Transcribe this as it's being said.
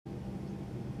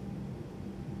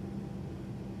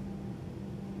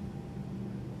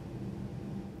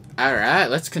Alright,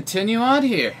 let's continue on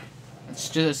here. Let's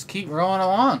just keep rolling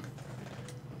along.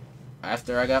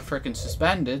 After I got frickin'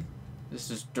 suspended,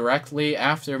 this is directly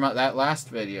after that last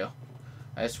video.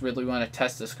 I just really want to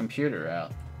test this computer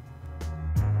out.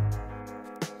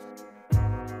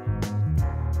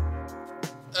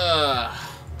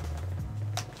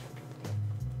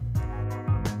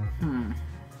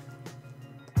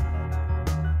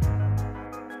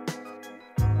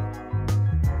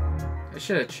 I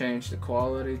should have changed the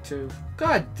quality too.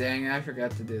 God dang it, I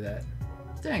forgot to do that.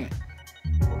 Dang it.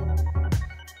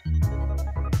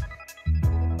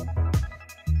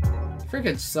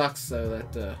 Freaking sucks though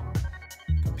that the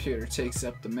computer takes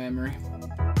up the memory.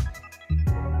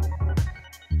 I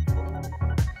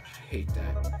hate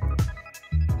that.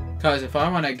 Cause if I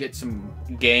want to get some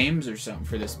games or something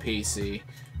for this PC,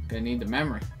 I'm gonna need the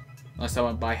memory. Unless I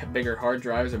want to buy bigger hard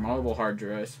drives or mobile hard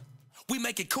drives. We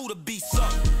make it cool to be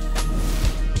sucked.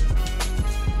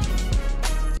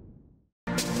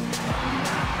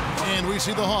 And we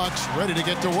see the Hawks ready to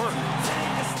get to work.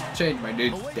 Change my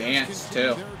dude's dance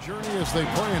too. Their journey as they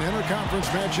play an interconference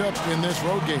matchup in this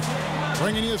road game.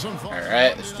 Bringing you some fun. All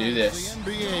right, let's do this.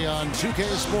 The NBA on 2K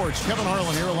Sports. Kevin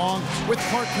Harlan here along with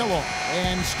Clark Kellogg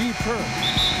and Steve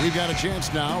Kerr. We've got a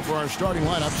chance now for our starting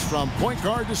lineups from point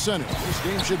guard to center. This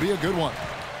game should be a good one.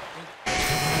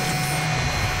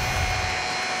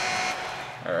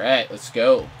 All right, let's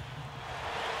go.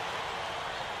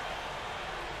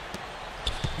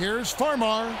 Here's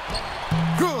Farmar.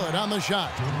 Good on the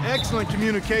shot. Excellent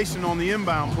communication on the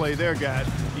inbound play there, guys.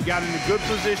 He got in a good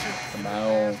position. Come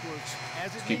on.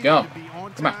 Let's keep going.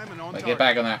 Come on. Let's get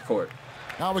back on that court.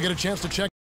 Now we get a chance to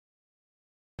check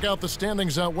out the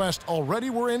standings out west. Already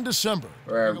we're in December.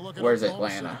 Where's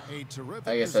Atlanta?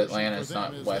 I guess Atlanta's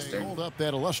not Western. Up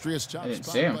that illustrious top I didn't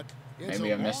spot, see him. but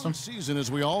Maybe I missed him. Season, as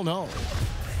we all know.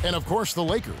 And of course the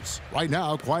Lakers, right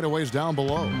now quite a ways down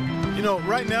below. You know,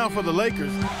 right now for the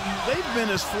Lakers, they've been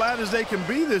as flat as they can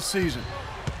be this season.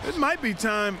 It might be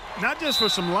time not just for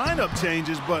some lineup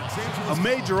changes, but a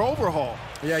major overhaul.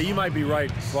 Yeah, you might be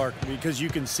right, Clark, because you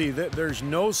can see that there's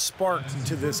no spark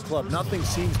to this club. Nothing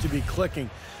seems to be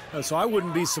clicking. So I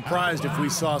wouldn't be surprised if we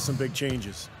saw some big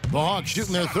changes. The Hawks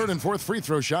shooting their third and fourth free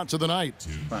throw shots of the night.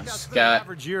 Come on, Scott.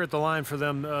 Average year at the line for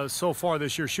them so far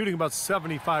this year, shooting about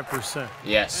 75%.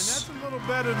 Yes. And that's a little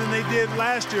better than they did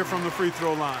last year from the free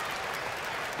throw line.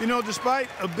 You know, despite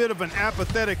a bit of an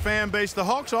apathetic fan base, the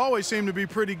Hawks always seem to be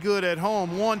pretty good at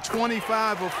home. Won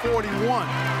 25 of 41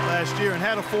 last year and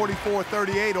had a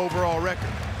 44-38 overall record.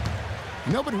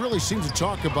 Nobody really seems to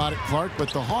talk about it, Clark, but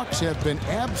the Hawks have been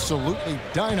absolutely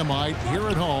dynamite here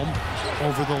at home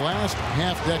over the last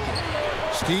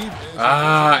half-decade. Steve?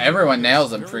 Everyone nails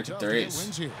them freaking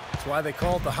threes. That's why they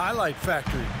call it the highlight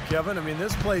factory, Kevin. I mean,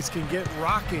 this place can get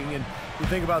rocking, and you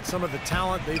think about some of the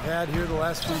talent they've had here the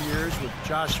last few years with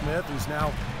Josh Smith, who's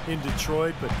now in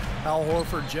Detroit, but Al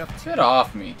Horford, Jeff. Get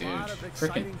off me, dude.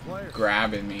 Freaking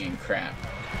grabbing me and crap.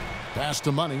 Pass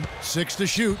to Money, 6 to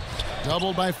shoot,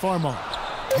 doubled by Farmar.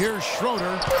 Here's Schroeder,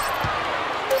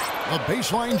 a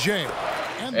baseline J.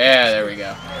 Yeah, there we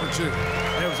go. For 2.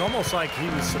 And it was almost like he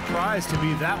was surprised to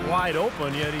be that wide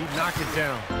open, yet he knocked it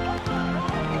down.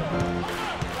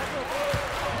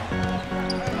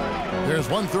 There's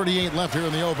 1:38 left here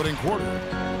in the opening quarter.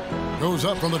 Goes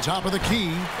up from the top of the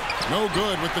key. No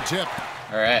good with the tip.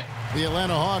 All right. The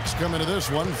Atlanta Hawks come into this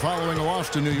one following a loss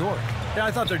to New York. Yeah,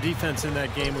 I thought their defense in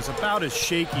that game was about as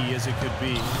shaky as it could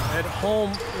be. At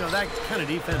home, you know, that kind of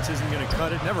defense isn't going to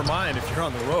cut it. Never mind if you're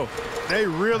on the road. They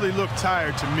really look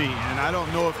tired to me, and I don't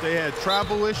know if they had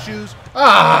travel issues.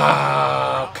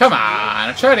 Oh, come on.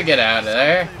 I'm trying to get out of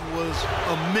there. It was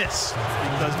a miss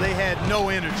because they had no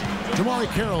energy.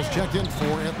 Jamari Carroll's checked in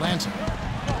for Atlanta.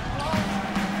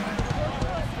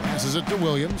 Passes it to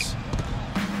Williams.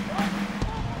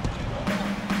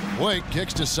 Blake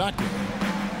kicks to Sacre.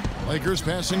 Lakers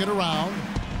passing it around.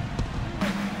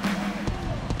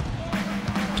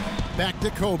 Back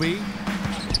to Kobe.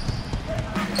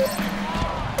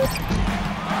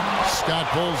 Scott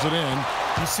pulls it in.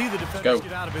 You see the defenders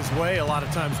get out of his way a lot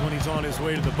of times when he's on his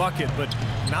way to the bucket, but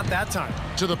not that time.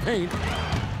 To the paint.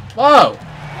 Whoa.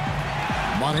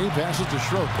 Money passes to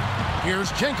Schroeder.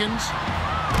 Here's Jenkins.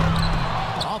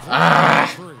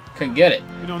 Couldn't get it.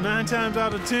 You know, 9 times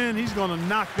out of 10, he's going to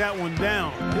knock that one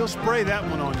down. He'll spray that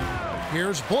one on you.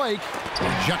 Here's Blake.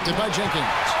 Rejected by Jenkins.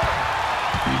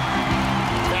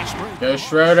 Fast break. Go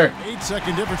Schroeder.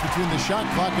 8-second difference between the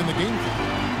shot clock and the game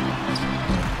clock.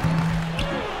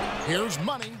 Here's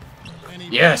Money.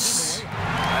 Yes.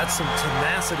 That's some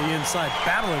tenacity inside,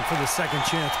 battling for the second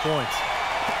chance points.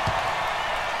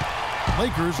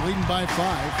 Lakers leading by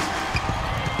 5.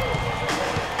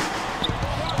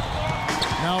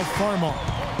 Now Farmar,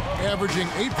 averaging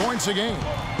 8 points a game.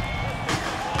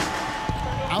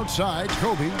 Outside,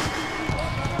 Kobe.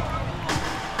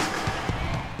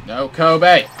 No,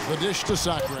 Kobe. The dish to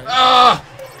Sacre. Ah!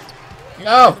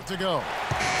 No. To go.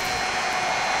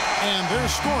 And they're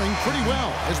scoring pretty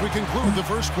well as we conclude the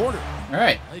first quarter. All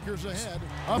right. Lakers ahead,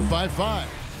 up by 5.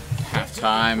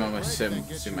 Halftime. I'm gonna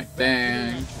do my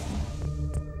thing.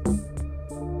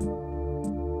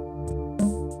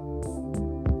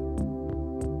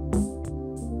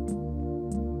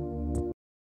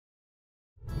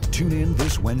 Tune in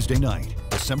this Wednesday night,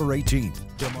 December 18th.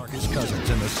 DeMarcus Cousins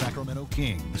and the Sacramento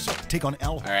Kings take on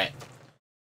Al. All right.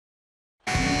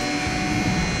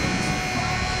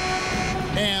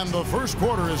 And the first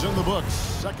quarter is in the books.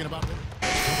 Second about to...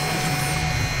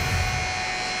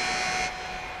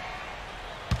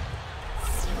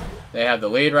 They have the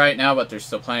lead right now, but there's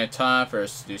still plenty of time for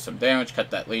us to do some damage. Cut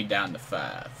that lead down to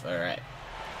 5. All right.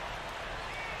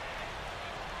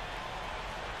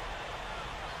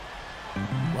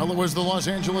 Well, it was the Los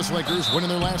Angeles Lakers winning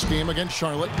their last game against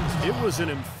Charlotte. It was an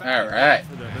emphatic All right.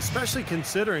 for them, especially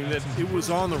considering that it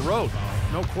was on the road.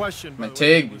 No question.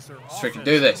 Matig, freaking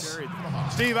do this.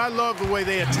 Steve, I love the way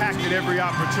they attacked at every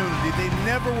opportunity. They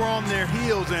never were on their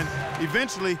heels, and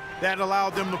eventually that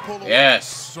allowed them to pull away. Yes.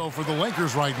 So for the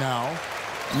Lakers right now,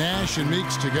 Nash and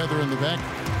Meeks together in the back.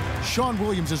 Sean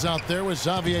Williams is out there with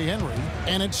Xavier Henry,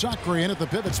 and it's Sacre in at the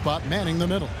pivot spot, manning the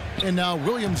middle. And now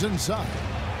Williams inside.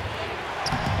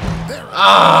 There.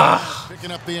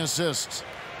 Picking up the assists.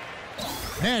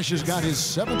 Nash has got his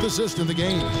 7th assist in the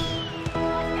game.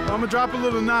 I'm going to drop a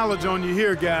little knowledge on you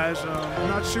here, guys. I'm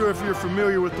not sure if you're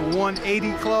familiar with the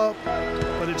 180 Club,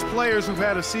 but it's players who've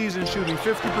had a season shooting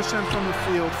 50% from the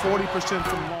field, 40%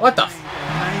 from long What the range,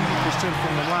 and 90%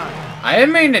 from the line. I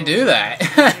didn't mean to do that.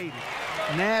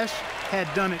 Nash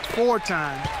had done it 4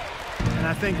 times, and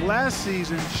I think last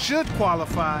season should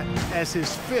qualify as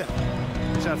his 5th.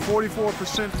 He's had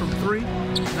 44% from 3,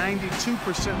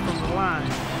 92% from the line,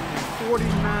 and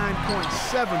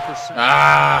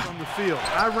 49.7% from the field.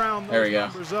 I round those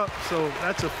numbers up, so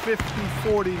that's a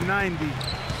 50-40-90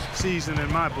 season in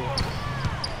my book.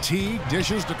 Teague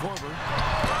dishes to Korver.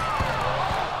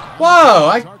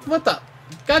 Whoa! What the?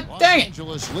 God dang it!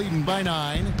 Angeles leading by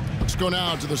 9. Let's go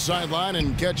now to the sideline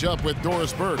and catch up with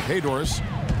Doris Burke. Hey, Doris.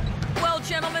 Well,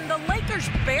 gentlemen, the Lakers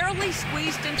barely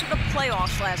squeezed into the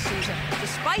playoffs last season.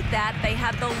 Despite that, they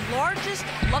had the largest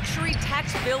luxury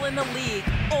tax bill in the league,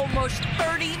 almost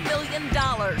 $30 million,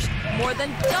 more than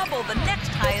double the next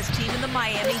highest team in the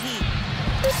Miami Heat.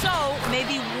 So,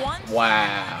 maybe once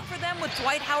for them with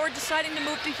Dwight Howard deciding to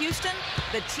move to Houston,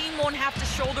 the team won't have to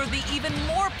shoulder the even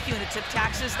more punitive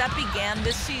taxes that began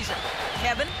this season.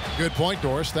 Kevin? Good point,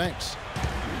 Doris. Thanks.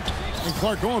 And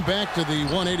Clark, going back to the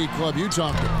 180 Club you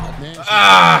talked about, man,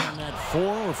 that 4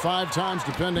 or 5 times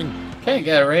depending. Can't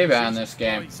get a rebound in this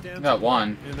game. Got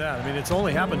 1. In that, I mean, it's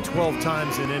only happened 12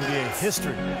 times in NBA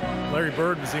history. Larry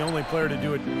Bird was the only player to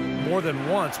do it more than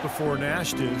once before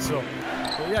Nash did. So,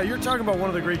 yeah, you're talking about one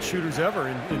of the great shooters ever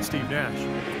in Steve Nash.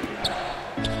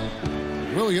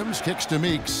 Williams kicks to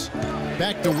Meeks.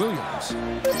 Back to Williams.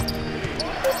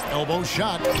 Elbow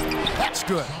shot. That's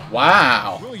good.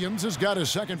 Wow. Williams has got his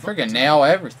second. Freaking nail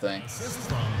everything.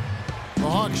 The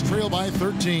Hawks trail by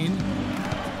 13.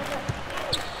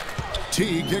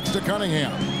 T kicks to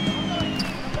Cunningham.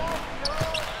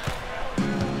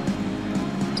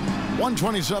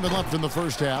 1:27 left in the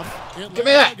first half. Give me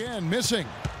that. Again, missing.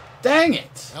 Dang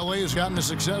it. LA has gotten a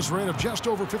success rate of just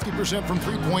over 50% from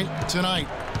three-point tonight.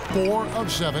 4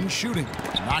 of 7 shooting.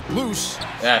 Knocked loose.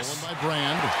 Yes. Stolen by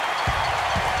Brand.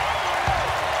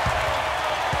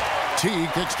 T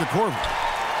kicks to Corbin.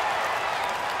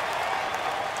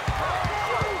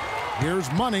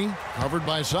 Here's Money, covered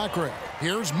by Sacre.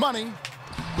 Here's Money,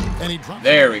 and he drops.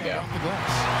 There we go. Off the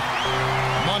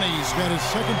glass. Money's got his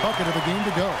second bucket of the game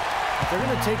to go. If they're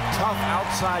going to take tough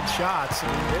outside shots, I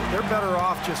mean, they're better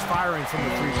off just firing from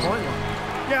the three-point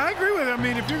line. Yeah, I agree with it. I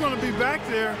mean, if you're going to be back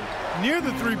there near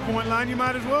the three-point line, you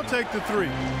might as well take the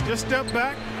 3. Just step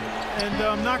back and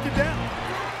knock it down.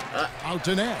 Out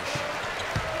to Nash.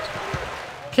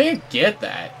 Can't get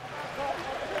that.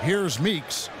 Here's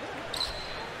Meeks.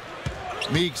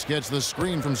 Meeks gets the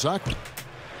screen from Sacre.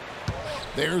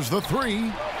 There's the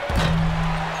 3.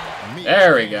 Meeks.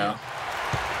 There we go.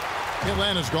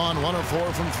 Atlanta's gone 1 of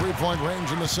 4 from three-point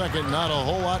range in the second. Not a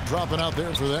whole lot dropping out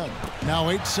there for them. Now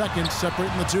 8 seconds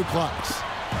separating the 2 clocks.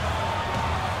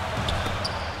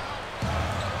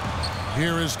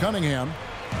 Here is Cunningham.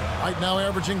 Right now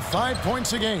averaging 5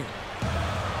 points a game.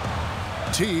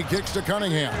 T kicks to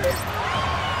Cunningham.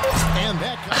 And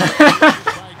that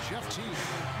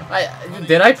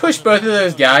Did I push both of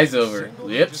those guys over?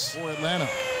 Lips? For Atlanta.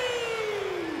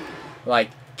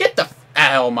 Like, get the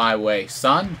out of my way,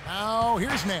 son. Now,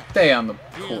 here's Nash. Stay on the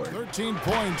He had court. 13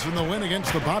 points in the win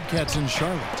against the Bobcats in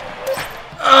Charlotte.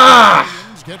 Ah!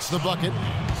 Williams gets the bucket.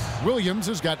 Williams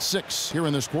has got 6 here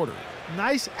in this quarter.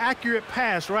 Nice, accurate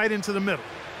pass right into the middle.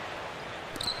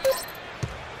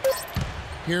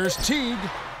 Here's Teague.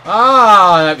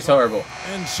 Ah, that was horrible.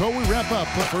 And so we wrap up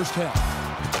the first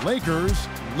half. Lakers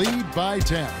lead by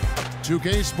 10.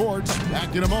 2K Sports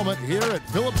back in a moment here at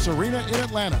Phillips Arena in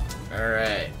Atlanta. All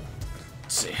right.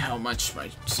 Let's see how much my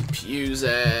CPU's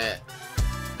at.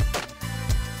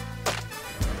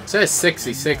 It says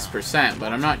 66%,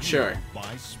 but I'm not sure.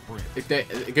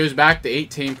 It goes back to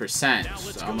 18%,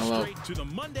 so I'm a little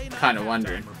kind of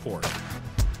wondering.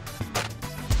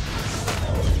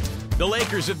 The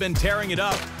Lakers have been tearing it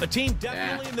up. A team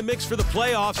definitely in the mix for the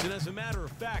playoffs, and as a matter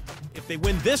of fact, if they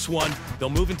win this one, they'll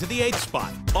move into the 8th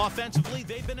spot. Offensively,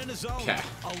 they've been in a zone. Okay.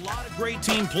 A lot of great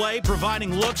team play,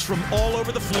 providing looks from all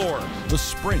over the floor. The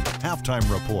Sprint Halftime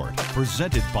Report,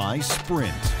 presented by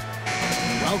Sprint.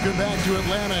 Welcome back to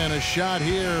Atlanta, and a shot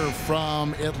here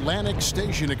from Atlantic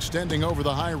Station extending over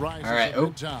the high rise. All right.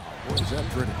 Boy, is that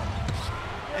pretty.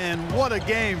 And what a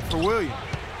game for Williams.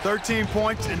 13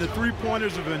 points, and the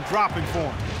three-pointers have been dropping for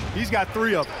him. He's got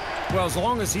 3 of them. Well, as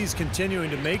long as he's continuing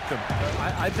to make them,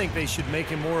 I think they should make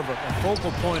him more of a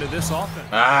focal point of this offense.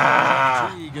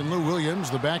 Ah! Teague and Lou Williams,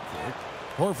 the backcourt.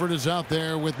 Horford is out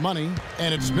there with money,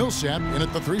 and it's Millsap in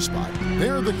at the 3 spot.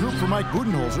 They're the group for Mike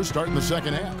Budenholzer starting the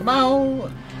second half. Come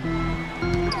on!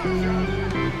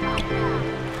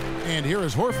 And here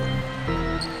is Horford.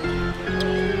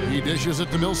 He dishes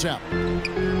it to Millsap.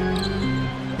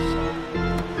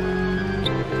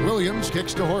 Williams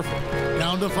kicks to Horford.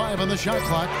 Down to 5 on the shot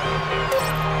clock.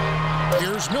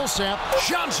 Here's Millsap.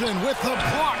 Johnson with the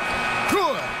block.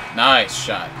 Good. Nice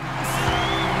shot.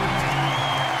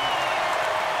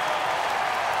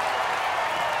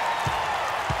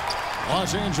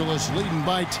 Los Angeles leading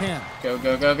by 10. Go,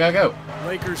 go, go, go, go.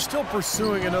 Lakers still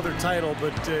pursuing another title,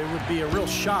 but it would be a real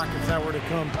shock if that were to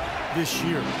come this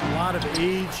year. A lot of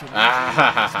age.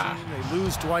 They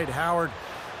lose Dwight Howard.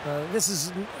 This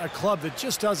is a club that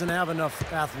just doesn't have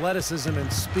enough athleticism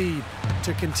and speed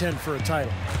to contend for a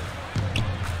title.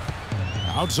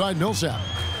 Outside Millsap.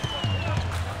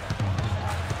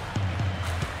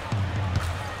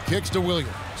 Kicks to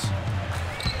Williams.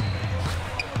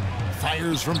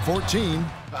 Fires from 14.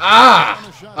 Ah!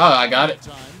 Oh, I got it.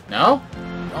 No?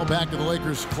 Well, back to the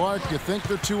Lakers. Clark, you think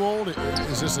they're too old?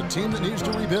 Is this a team that needs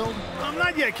to rebuild?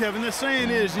 Not yet, Kevin. The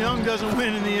saying is young doesn't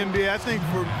win in the NBA. I think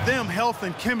for them, health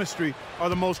and chemistry are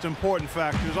the most important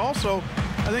factors. Also,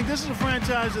 I think this is a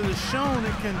franchise that has shown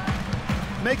it can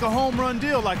make a home run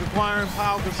deal, like acquiring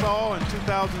Pau Gasol in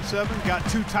 2007. Got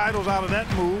 2 titles out of that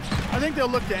move. I think they'll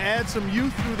look to add some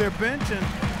youth through their bench and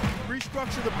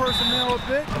restructure the personnel a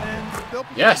bit, and they'll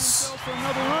position themselves for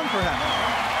another run,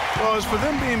 perhaps. Well, as for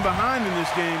them being behind in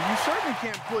this game, you certainly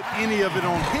can't put any of it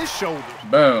on his shoulders.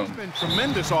 Boom. He's been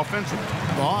tremendous offensively.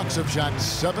 The Hawks have shot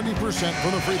 70%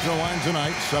 from the free throw line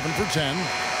tonight, 7 for 10.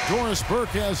 Doris Burke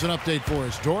has an update for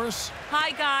us. Doris?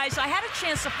 Hi, guys. I had a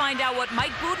chance to find out what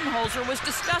Mike Budenholzer was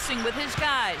discussing with his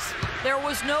guys. There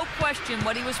was no question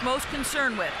what he was most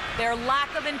concerned with, their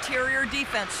lack of interior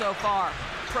defense so far.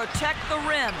 Protect the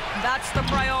rim. That's the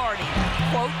priority.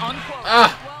 Quote, unquote.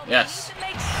 Ah, well, yes. We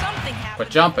need to make something happen. Quit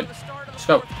jumping. Let's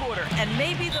go. Quarter, and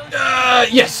maybe those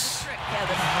yes.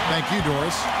 Thank you,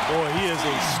 Doris. Boy, he is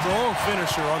a strong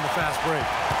finisher on the fast break.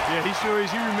 Yeah, he sure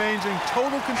is. He remains in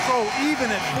total control,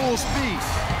 even at full speed.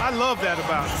 I love that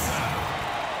about him.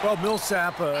 Well,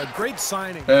 Millsap, a great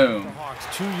signing. Boom. For the Hawks,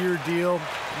 2-year deal,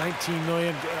 $19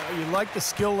 million. You like the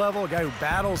skill level, a guy who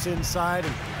battles inside,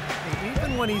 and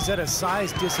even when he's at a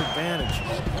size disadvantage,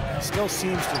 he still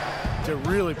seems to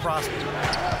really prosper.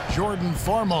 Jordan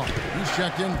Farmar, he's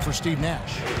checked in for Steve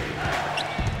Nash.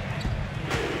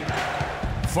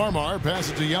 Farmar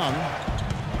passes to Young.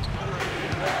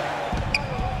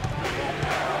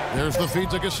 There's the feed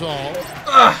to Gasol.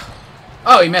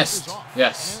 Oh, he missed.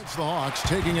 Yes. And it's the Hawks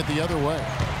taking it the other way.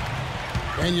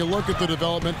 And you look at the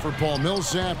development for Paul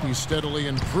Millsap. He's steadily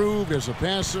improved as a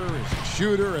passer, as a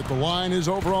shooter. At the line, his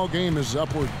overall game is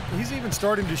upward. He's even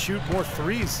starting to shoot more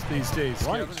threes these days.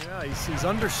 Right. Kevin. Yeah, he's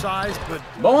undersized, but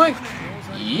Boy.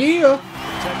 Yeah.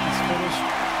 protect his finish.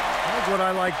 I think what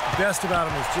I like best about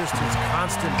him is just his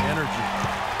constant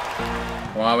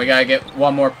energy. Well, we gotta get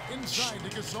one more. Inside to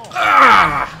Gasol.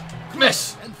 Ah!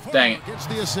 Miss. And Dang it. Gets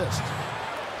the assist.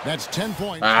 That's 10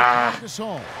 points. Ah. For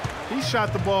Gasol. He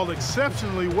shot the ball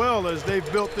exceptionally well as they've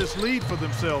built this lead for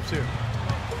themselves here.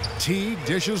 Teague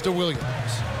dishes to Williams.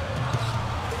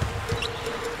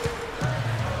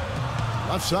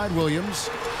 Left side, Williams.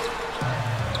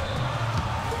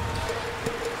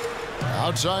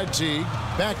 Outside Teague.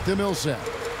 Back to Millsap.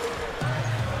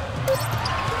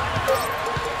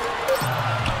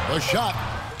 The shot.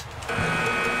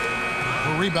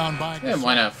 A rebound by Yeah,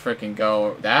 why not freaking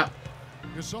go that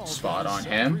Gasol. spot on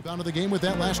him? Rebound of the game with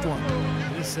that last one.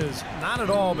 This has not at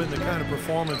all been the kind of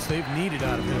performance they've needed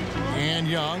out of him. And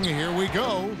Young, here we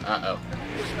go. Uh-oh.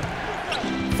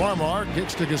 Farmar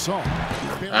gets to Gasol.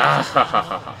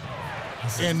 Ah,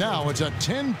 And now it's a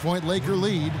 10-point Laker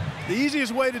lead. The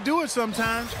easiest way to do it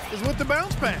sometimes is with the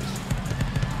bounce pass.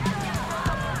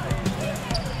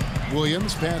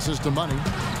 Williams passes to Money.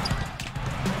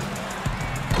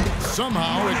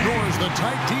 Somehow ignores the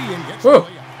tight D and gets Whew. the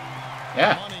layup.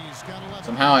 yeah. Money's got 11.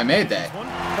 Somehow I made that. One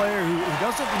player who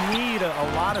doesn't need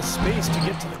a lot of space to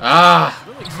get to the Ah.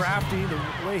 really crafty, the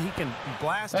way he can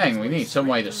blast. Dang, his we way need some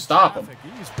way to through stop him.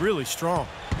 traffic. He's really strong.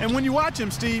 And when you watch him,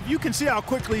 Steve, you can see how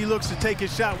quickly he looks to take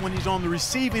his shot when he's on the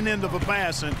receiving end of a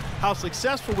pass and how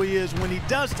successful he is when he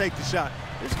does take the shot.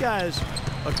 This guy is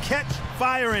a catch,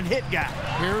 fire, and hit guy.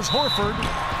 Here's Horford.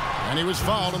 And he was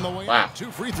fouled on the way Wow. out.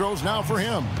 2 free throws now for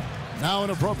him. Now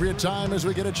an appropriate time as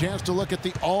we get a chance to look at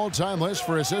the all-time list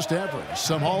for assist average.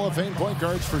 Some Hall of Fame point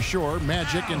guards for sure.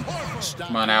 Magic and...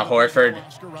 Come on now, Horford.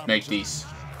 Make these.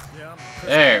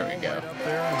 There we go. Up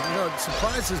there. And, you know, it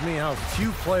surprises me how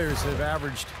few players have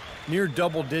averaged near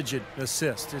double-digit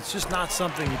assists. It's just not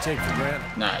something you take for granted.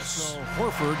 Nice. So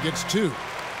Horford gets 2.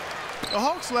 The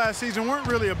Hawks last season weren't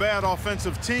really a bad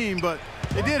offensive team, but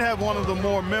they did have one of the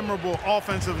more memorable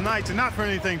offensive nights, and not for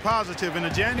anything positive. In a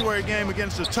January game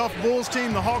against a tough Bulls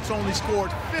team, the Hawks only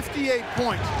scored 58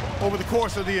 points over the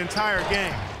course of the entire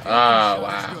game. Oh,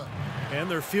 wow. And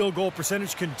their field goal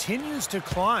percentage continues to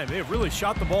climb. They've really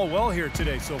shot the ball well here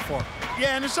today so far.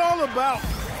 Yeah, and it's all about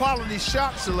quality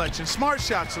shot selection, smart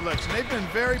shot selection. They've been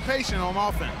very patient on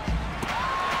offense.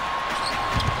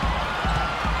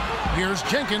 Here's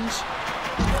Jenkins.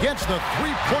 Gets the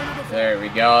three-pointer. There we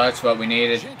go. That's what we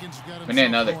needed. We need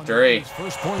another 3.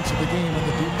 First points of the game in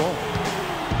the deep ball.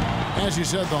 As you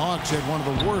said, the Hawks had one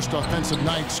of the worst offensive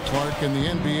nights, Clark, in the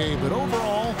NBA, but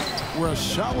overall, we're a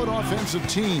solid offensive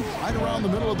team right around the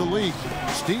middle of the league.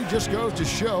 Steve just goes to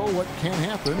show what can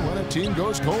happen when a team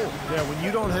goes cold. Yeah, when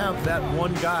you don't have that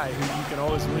one guy who you can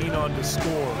always lean on to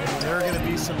score, there are going to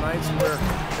be some nights where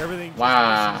everything...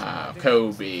 Wow,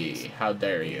 Kobe. How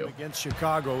dare you. Against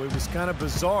Chicago, it was kind of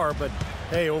bizarre, but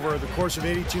hey, over the course of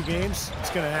 82 games, it's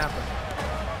going to happen.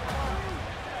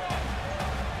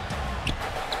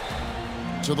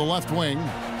 To the left wing.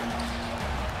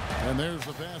 And there's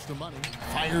the pass to Money.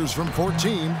 Fires from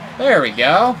 14. There we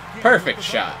go. Perfect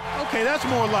shot. Okay, that's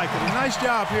more like it. A nice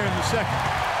job here in the second.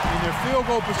 I mean, their field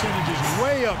goal percentage is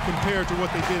way up compared to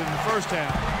what they did in the first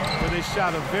half, where they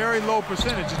shot a very low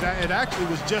percentage. It actually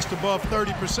was just above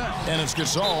 30%. And it's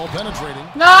Gasol penetrating.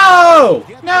 No!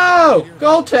 No!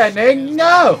 Goaltending,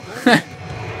 no!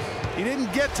 He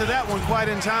didn't get to that one quite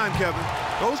in time, Kevin.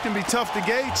 Those can be tough to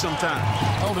gauge sometimes.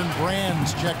 Elton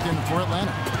Brand's checked in for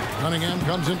Atlanta. Cunningham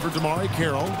comes in for Damari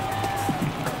Carroll.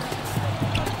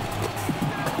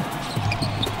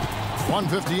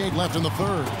 1:58 left in the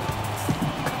third.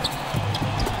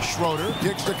 Schroeder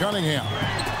kicks to Cunningham.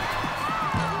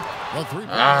 The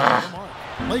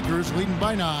three-point Lakers leading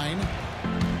by 9.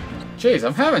 Jeez,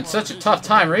 I'm having such a tough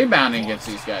time rebounding against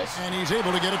these guys. And he's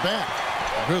able to get it back.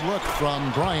 Good look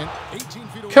from Bryant. 18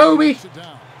 feet away. Kobe.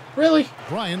 Really?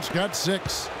 Bryant's got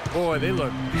 6. Boy, they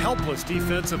look helpless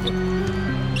defensively.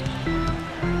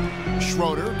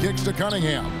 Schroeder kicks to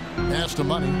Cunningham. Pass to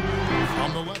Money.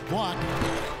 From the left block.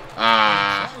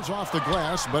 It's off the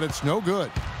glass, but it's no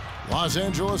good. Los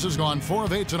Angeles has gone 4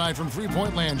 of 8 tonight from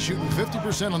three-point land, shooting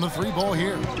 50% on the 3 ball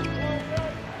here.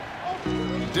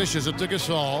 Dishes it to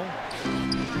Gasol.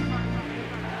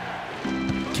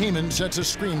 Kaman sets a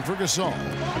screen for Gasol.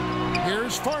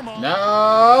 Here's Farmar.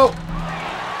 No!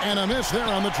 And a miss there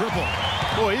on the triple.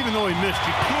 Boy, even though he missed,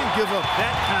 you can't give up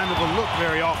that kind of a look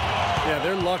very often. Yeah,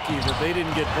 they're lucky that they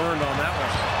didn't get burned on that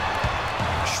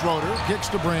one. Schroeder kicks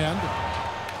to Brand.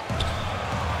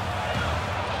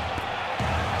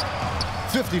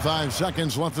 55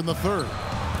 seconds left in the third.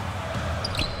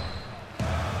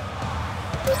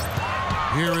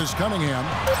 Here is Cunningham.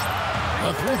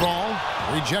 A 3 ball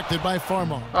rejected by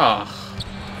Farmar.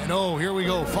 And oh, here we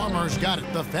go. Farmar's got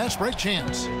it. The fast break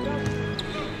chance.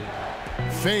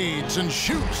 Fades and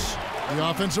shoots. The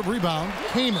offensive rebound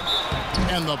came in.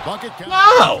 And the bucket count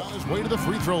on his way to the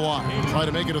free throw line. Try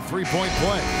to make it a 3-point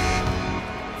play.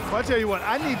 Well, I tell you what,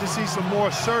 I need to see some more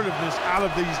assertiveness out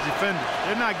of these defenders.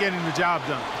 They're not getting the job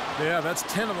done. Yeah, that's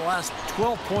 10 of the last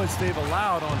 12 points they've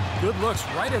allowed on good looks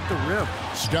right at the rim.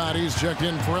 Scotty's checked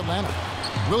in for Atlanta.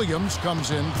 Williams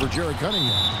comes in for Jared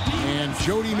Cunningham. And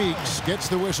Jody Meeks gets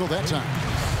the whistle that time.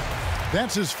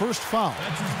 That's his first foul.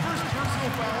 That's his first personal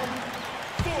foul.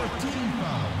 14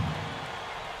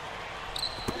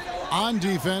 foul. On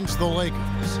defense, the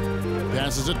Lakers.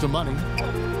 Passes it to Money.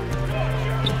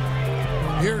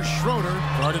 Here's Schroeder,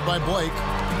 guarded by Blake.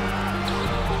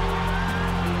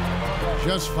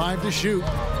 Just 5 to shoot.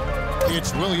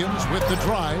 It's Williams with the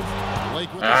drive.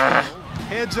 Blake with the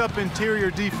Heads up interior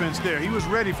defense there. He was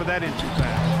ready for that entry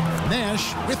pass.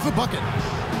 Nash with the bucket.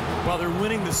 Well, they're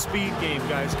winning the speed game,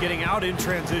 guys, getting out in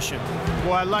transition.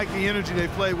 Boy, I like the energy they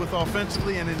play with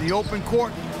offensively, and in the open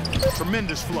court,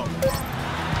 tremendous flow.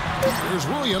 Here's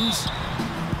Williams.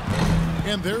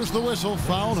 And there's the whistle.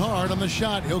 Fouled hard on the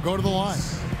shot. He'll go to the line.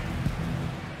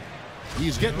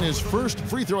 He's getting his first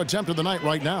free throw attempt of the night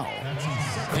right now.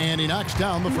 And he knocks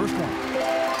down the first one.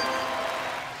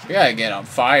 You gotta get on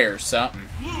fire or something.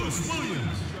 Lewis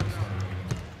Williams.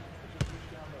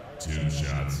 2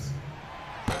 shots.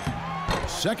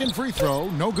 Second free throw,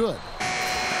 no good.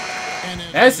 And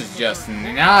This is just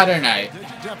not a night.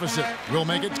 deficit will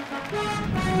make it.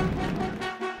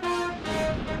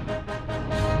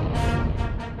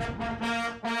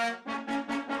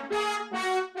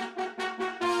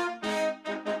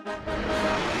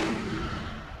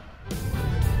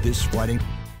 This Friday.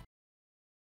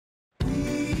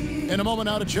 In a moment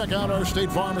now to check out our State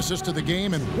Farm assist to the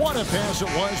game, and what a pass it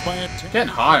was by a Getting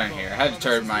hot in here. I had to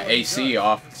turn my AC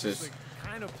off. It just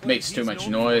makes too much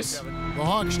noise. The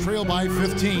Hawks trail by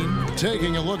 15,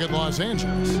 taking a look at Los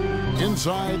Angeles.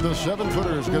 Inside the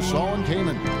 7-footers, Gasol and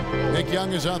Kaman. Nick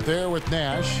Young is out there with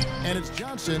Nash, and it's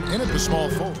Johnson in at the small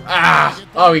forward.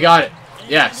 Oh, we got it.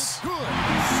 Yes. Good.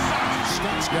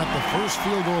 Scott's got the first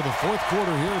field goal of the fourth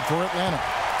quarter here for Atlanta.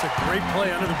 It's a great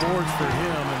play under the boards for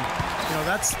him, and you know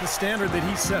that's the standard that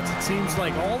he sets. It seems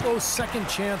like all those second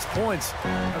chance points,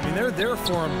 I mean, they're there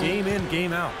for him game in,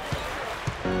 game out.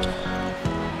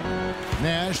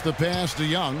 Nash, the pass to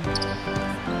Young.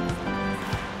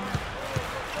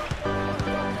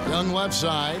 Young left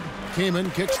side.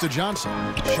 Kaman kicks to Johnson.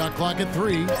 Shot clock at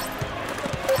 3.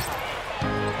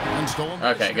 Unstolen.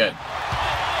 Okay, good.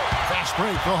 Fast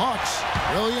break for Hawks.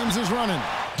 Williams is running.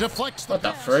 Deflects the What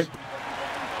the pass. frick?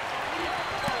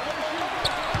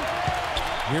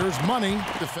 Here's Money.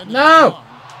 Defending. No!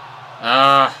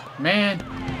 Man.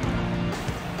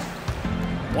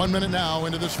 1 minute now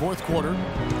into this fourth quarter.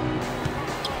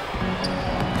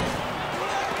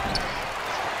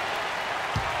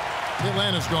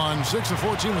 Atlanta's gone 6 of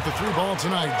 14 with the 3 ball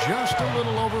tonight. Just a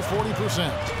little over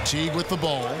 40%. Teague with the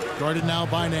ball. Guarded now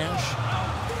by Nash.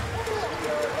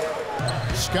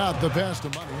 Scott the pass to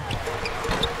Money.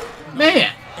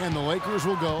 Man. And the Lakers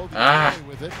will go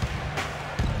with it.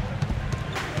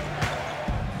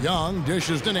 Young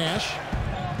dishes to Nash.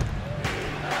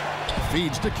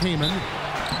 Feeds to Kaman.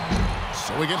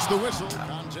 So he gets the whistle.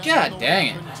 God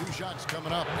dang it. 2 shots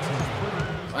coming up.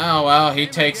 Oh, well, he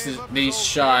takes these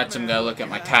shots. I'm going to look at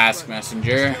my task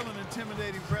messenger. Still an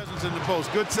intimidating presence in the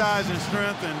post. Good size and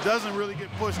strength, and doesn't really get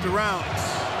pushed around.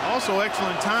 Also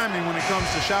excellent timing when it comes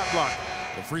to shot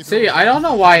blocking. See, I don't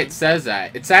know why it says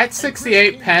that. It's at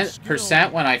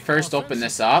 68% when I first open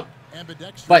this up.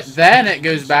 But then it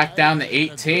goes back down to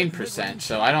 18%,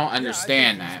 so I don't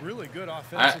understand that.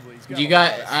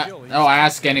 I'll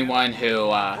ask anyone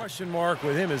who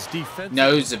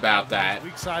knows about that.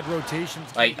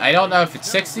 Like, I don't know if it's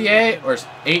 68 or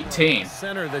 18.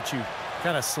 Center that you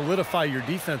kind of solidify your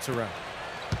defense around.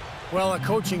 Well, a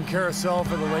coaching carousel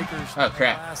for the Lakers. Oh,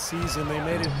 crap. Last season, they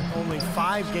made it only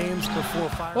 5 games before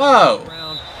firing. Whoa.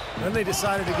 Around. Then they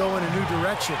decided to go in a new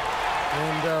direction.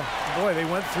 And, boy, they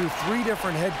went through 3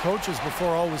 different head coaches before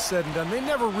all was said and done. They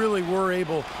never really were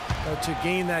able to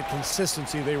gain that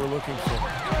consistency they were looking for.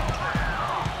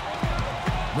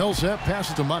 Millsap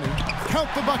passes to Money. Count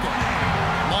the bucket.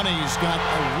 Money's got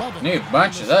 11. Need a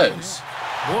bunch of those.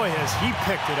 Boy, has he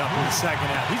picked it up in the second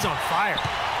half. He's on fire.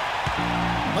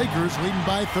 Lakers leading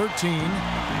by 13.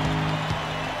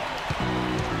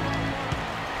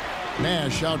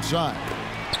 Nash outside.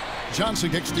 Johnson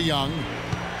kicks to Young.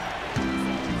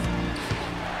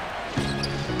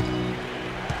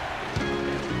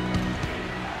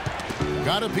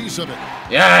 Got a piece of it.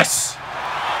 Yes!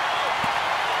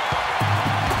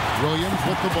 Williams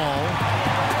with the ball.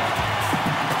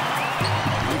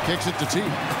 He kicks it to T.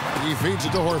 He feeds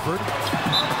it to Horford.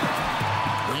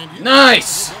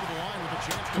 Nice!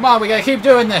 Come on, we gotta keep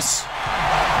doing this.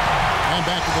 And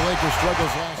Going back to the Lakers'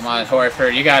 struggles last Come on,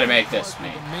 Horford, you got to make this,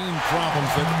 man. The main problems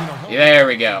that, Yeah, there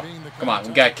we go. Come on,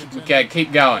 we got to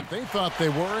keep going. They thought they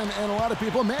were, and a lot of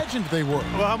people imagined they were.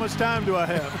 Well, how much time do I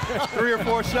have? 3 or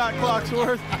 4 shot clocks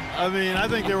worth? I mean, I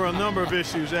think there were a number of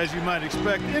issues, as you might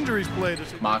expect. Injuries played a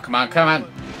Come on, come on, come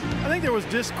on. I think there was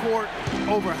discord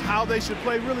over how they should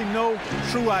play, really no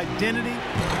true identity.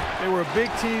 They were a big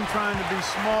team trying to be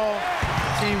small,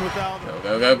 team without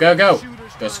Go.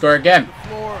 Go score again.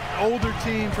 Floor, older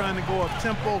team trying to go up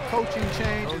tempo, coaching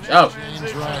change. Oh.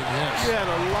 That's right, yes. We had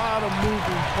a lot of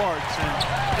moving parts,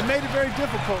 and it made it very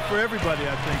difficult for everybody,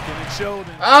 I think, and it showed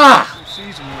in the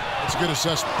season. It's a good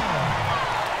assessment.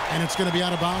 And it's going to be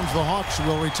out of bounds. The Hawks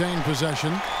will retain possession.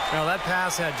 Now, that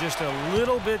pass had just a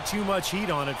little bit too much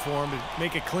heat on it for him to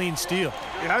make a clean steal.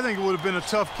 Yeah, I think it would have been a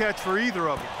tough catch for either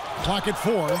of them. Clock at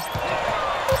 4.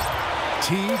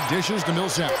 Teague dishes to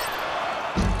Millsap.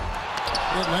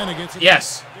 Atlanta gets it.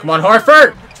 Yes. Come on,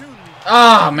 Horford.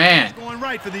 Oh, man. Going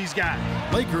right for these guys.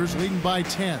 Lakers leading by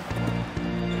 10.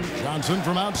 Johnson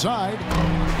from outside.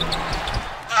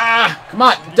 Come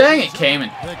on. Dang it,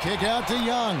 Kamen. The kick out to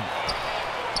Young.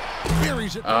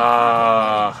 Buries it. This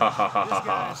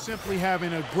guy is simply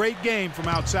having a great game from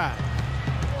outside.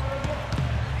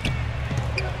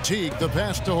 Teague, the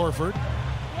pass to Horford.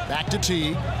 Back to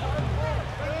Teague.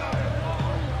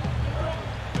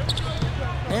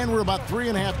 And we're about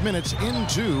 3.5 minutes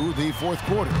into the fourth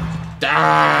quarter.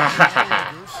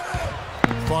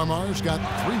 Farmar's got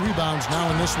 3 rebounds now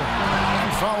in this one.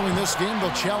 And following this game,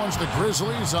 they'll challenge the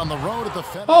Grizzlies on the road at the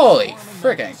Fed. Holy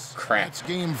friggin' crap. It's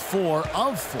game 4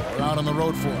 of 4 out on the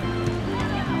road for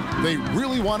them. They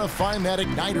really want to find that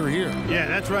igniter here. Yeah,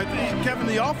 that's right. Kevin,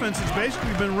 the offense has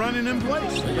basically been running in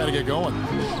place. They got to get going.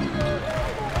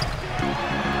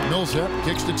 Millsap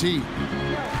kicks to Teague.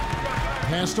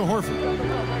 Pass to Horford.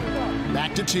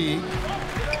 Back to Teague.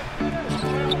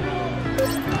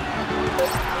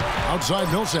 Outside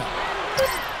Millsap.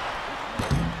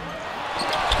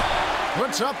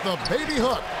 Puts up the baby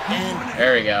hook. And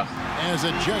there we go. As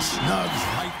it just snugs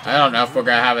right. I don't know if we're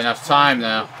going to have enough time,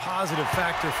 though. Positive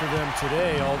factor for them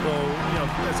today, although, you know,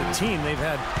 as a team, they've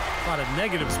had a lot of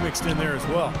negatives mixed in there as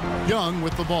well. Young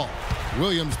with the ball.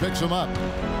 Williams picks him up.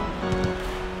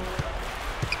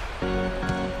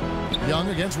 Young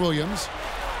against Williams.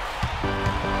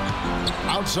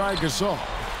 Outside Gasol.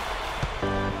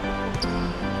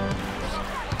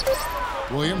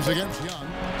 Williams against Young.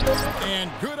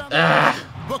 And good on the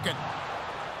book it.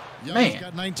 Young's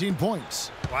got 19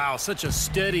 points. Wow, such a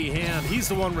steady hand. He's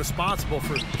the one responsible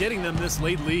for getting them this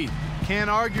late lead. Can't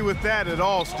argue with that at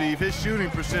all, Steve. His shooting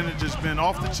percentage has been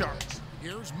off the charts.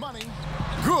 Here's money.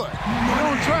 Good. They're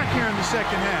on track here in the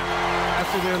second half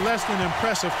after their less than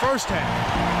impressive first half.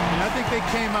 And I think they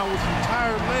came out with some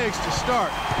tired legs to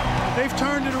start. They've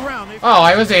turned it around. Oh,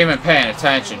 I wasn't even paying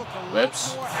attention.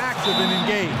 Whoops. More active and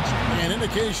engaged. An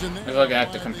indication that Look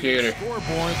at the computer.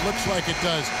 Scoreboard looks like it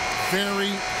does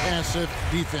very passive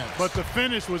defense. But the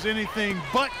finish was anything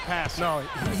but passive. No,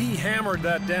 he hammered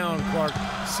that down, Clark.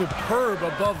 Superb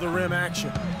above the rim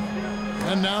action.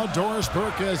 And now Doris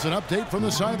Burke has an update from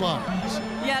the sidelines.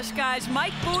 Yes, guys,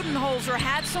 Mike Budenholzer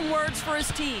had some words for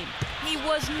his team. He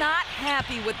was not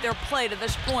happy with their play to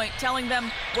this point, telling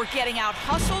them we're getting out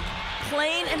hustled,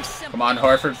 plain and simple. Come on,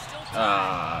 Horford.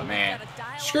 Ah, man.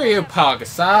 Screw you, Paul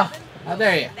Gasol. How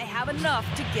dare you? They have enough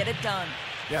to get it done.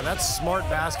 Yeah, that's smart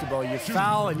basketball. You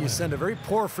foul and you send a very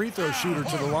poor free throw shooter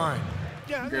to the line.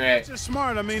 Yeah, Great. it's just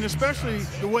smart. I mean, especially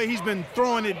the way he's been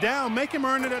throwing it down. Make him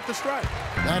earn it at the stripe.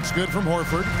 That's good from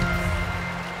Horford.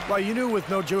 Well, you knew with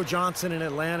no Joe Johnson in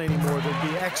Atlanta anymore, there'd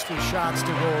be extra shots to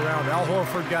go around. Al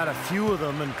Horford got a few of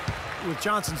them, and with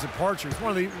Johnson's departure, it's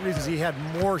one of the reasons he had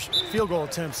more field goal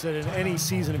attempts than in any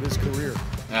season of his career.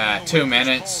 2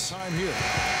 minutes. Time here.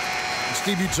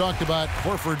 Steve, you talked about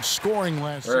Horford scoring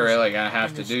last season. We're really going to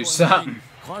have to do something.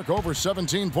 Clark over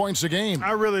 17 points a game.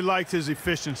 I really liked his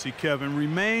efficiency, Kevin.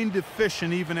 Remained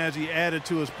efficient even as he added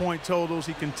to his point totals.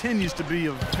 He continues to be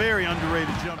a very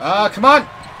underrated jump shooter. Come on.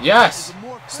 Yes.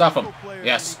 Stuff him.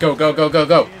 Yes. Go, go, go, go,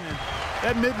 go.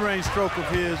 That mid-range stroke of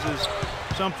his is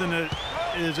something that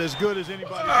is as good as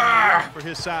anybody for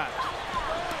his size.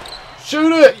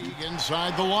 Shoot it.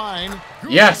 Inside the line.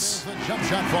 Yes. The jump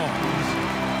shot falls.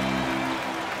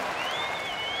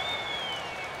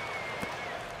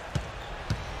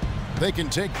 They can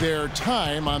take their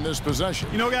time on this possession.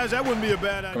 You know, guys, that wouldn't be a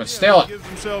bad idea. Come on, steal it. Gives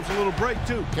themselves a little break,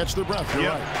 too. Catch their breath, you're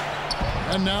right.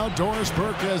 And now Doris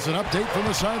Burke has an update from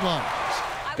the sidelines.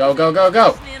 Go, go, go,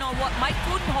 go. In on what Mike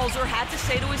Budenholzer had to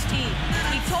say to his team.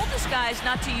 He told his guys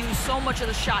not to use so much of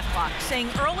the shot clock, saying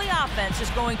early offense is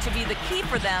going to be the key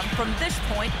for them from this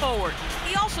point forward.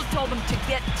 He also told them to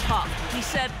get tough. He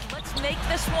said, let's make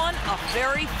this one a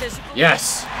very physical game.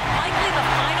 Yes. Likely the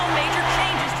final major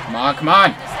changes to Come on, come on.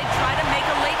 as they try to make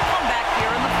a late comeback here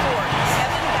in the fourth.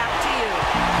 Kevin, back to you.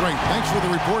 Great. Thanks for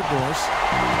the report, Boris.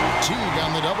 Teague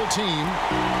on the double team.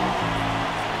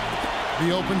 The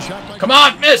open shot by... Come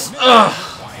on, miss! Ugh.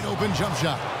 Wide open jump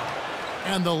shot.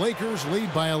 And the Lakers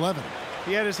lead by 11.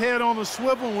 He had his head on the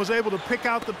swivel and was able to pick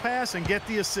out the pass and get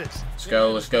the assist. Let's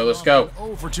go, let's go, let's go.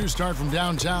 0 for 2 start from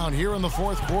downtown here in the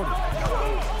fourth quarter.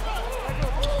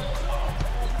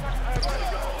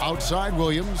 Outside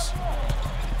Williams.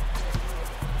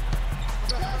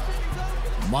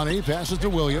 Money passes to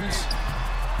Williams.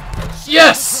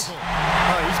 Yes! Oh,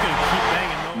 he's going to keep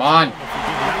banging. Come on. If you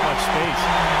give him that much space.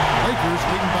 Lakers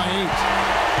leading by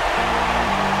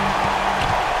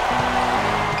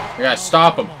 8. We gotta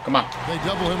stop him. Come on. They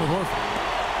double him with Horford.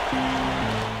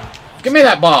 Give me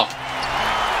that ball.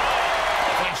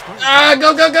 Ah,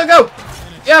 go, go, go, go!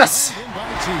 Yes!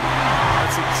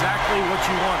 That's exactly what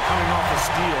you want coming off a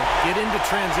steal. Get into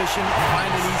transition, find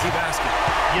an easy basket.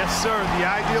 Yes, sir. The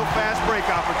ideal fast break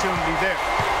opportunity there.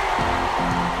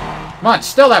 Come on,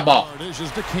 steal that ball.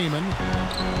 Dishes to Kaman.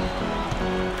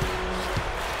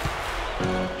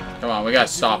 Come on, we gotta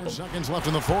stop him. Seconds left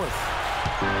in the fourth.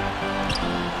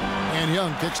 And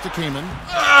Young kicks to Kaman.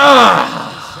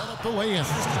 Ah! Set up the lay-in.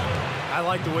 I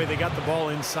like the way they got the ball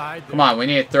inside. Come on, we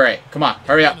need a 3. Come on,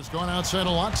 hurry up. It's gone outside a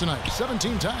lot tonight.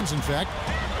 17 times, in fact.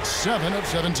 7 of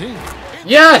 17.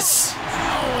 Yes! Oh,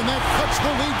 and that cuts the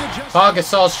lead to just... Paul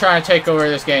Gasol's trying to take over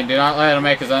this game. Do not let him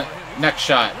make his next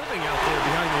shot. Living out there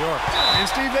behind the arc. And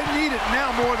Steve, they need it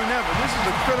now more than ever. This is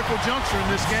a critical juncture in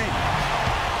this game.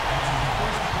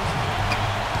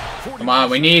 Come on,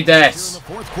 we need Here in this. the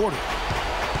fourth quarter.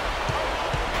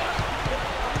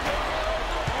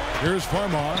 Here's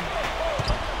Farmar.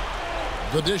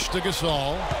 The dish to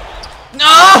Gasol.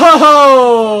 No!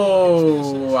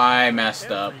 I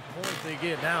messed up. Every point they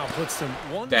get now puts them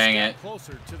one Dang step it.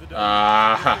 closer to the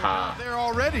Ah, ha, ha. There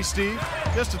already, Steve.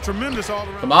 Just a tremendous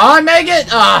all-around. Come on, make it!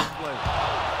 Ah!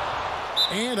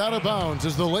 And out of bounds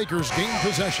as the Lakers gain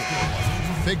possession.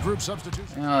 Big group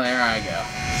substitution. Oh, there I go.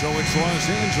 So it's Los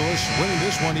Angeles winning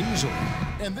this one easily.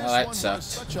 And this Oh, that one sucked. was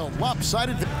such a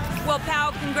lopsided... Well,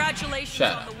 pal, congratulations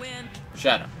Shut on up. the win.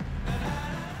 Shut up.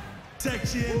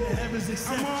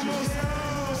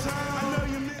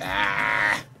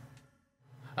 Ah!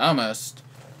 Almost.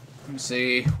 Let me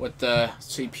see what the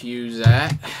CPU's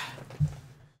at.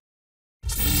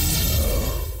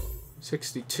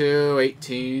 62,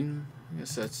 18. I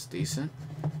guess that's decent.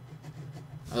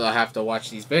 I'll have to watch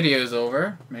these videos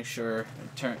over. Make sure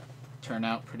it turn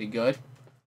out pretty good.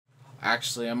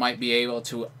 Actually, I might be able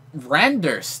to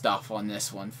render stuff on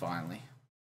this one finally.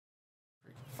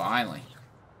 Finally.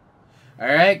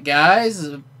 Alright, guys.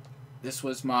 This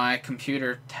was my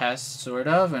computer test, sort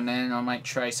of, and then I might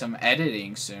try some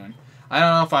editing soon. I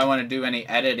don't know if I want to do any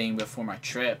editing before my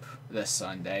trip this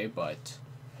Sunday, but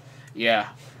yeah.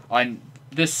 On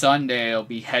this Sunday, I'll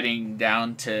be heading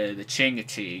down to the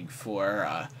Chincoteague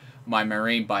for my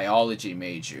marine biology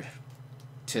major.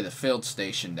 To the field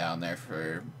station down there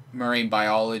for marine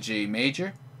biology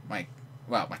major. My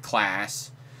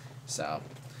class. So,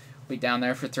 be down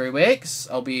there for 3 weeks.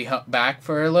 I'll be back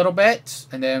for a little bit,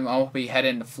 and then I'll be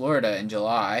heading to Florida in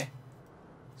July.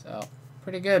 So,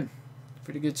 pretty good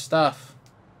stuff.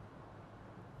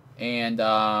 And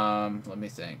let me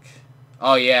think.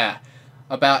 Oh yeah,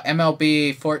 about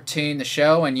MLB 14, the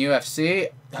show, and UFC.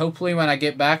 Hopefully, when I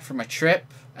get back from a trip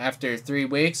after 3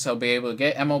 weeks, I'll be able to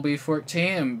get MLB 14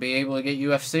 and be able to get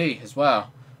UFC as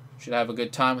well. Should have a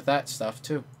good time with that stuff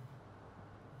too.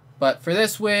 But for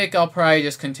this week, I'll probably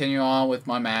just continue on with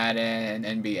my Madden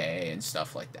and NBA and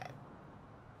stuff like that.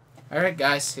 Alright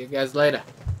guys, see you guys later.